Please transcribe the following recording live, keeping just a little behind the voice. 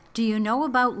Do you know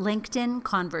about LinkedIn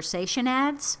conversation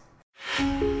ads?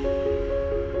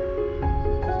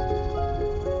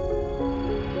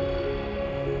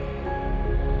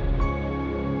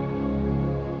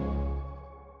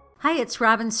 Hi, it's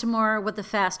Robin Samora with the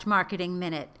Fast Marketing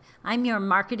Minute. I'm your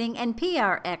marketing and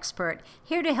PR expert,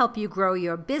 here to help you grow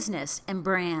your business and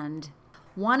brand.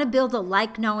 Want to build a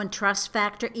like, know, and trust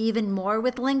factor even more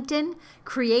with LinkedIn?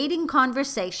 Creating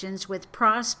conversations with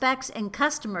prospects and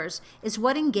customers is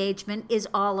what engagement is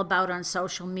all about on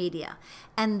social media.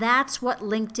 And that's what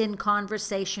LinkedIn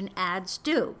conversation ads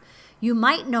do. You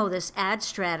might know this ad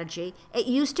strategy. It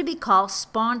used to be called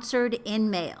sponsored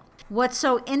InMail. What's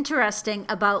so interesting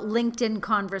about LinkedIn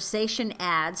conversation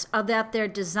ads are that they're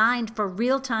designed for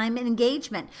real-time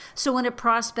engagement. So when a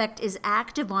prospect is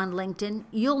active on LinkedIn,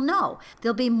 you'll know.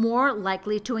 They'll be more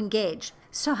likely to engage.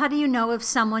 So how do you know if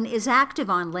someone is active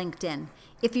on LinkedIn?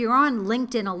 If you're on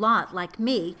LinkedIn a lot, like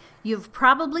me, you've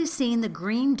probably seen the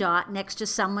green dot next to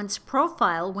someone's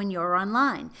profile when you're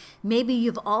online. Maybe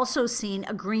you've also seen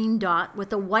a green dot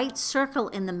with a white circle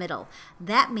in the middle.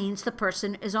 That means the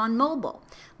person is on mobile.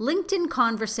 LinkedIn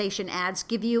conversation ads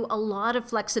give you a lot of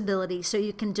flexibility so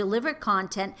you can deliver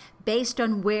content based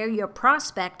on where your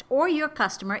prospect or your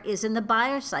customer is in the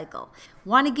buyer cycle.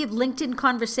 Want to give LinkedIn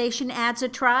conversation ads a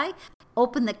try?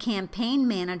 Open the Campaign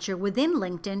Manager within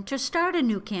LinkedIn to start a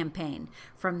new campaign.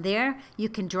 From there, you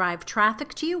can drive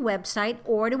traffic to your website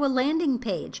or to a landing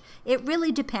page. It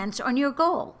really depends on your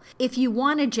goal. If you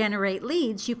want to generate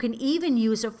leads, you can even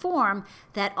use a form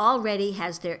that already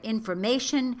has their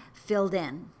information filled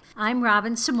in. I'm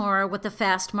Robin Samora with the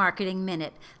Fast Marketing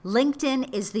Minute.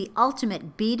 LinkedIn is the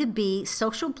ultimate B2B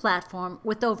social platform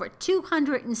with over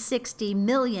 260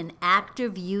 million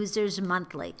active users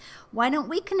monthly. Why don't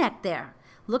we connect there?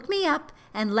 Look me up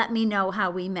and let me know how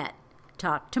we met.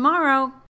 Talk tomorrow.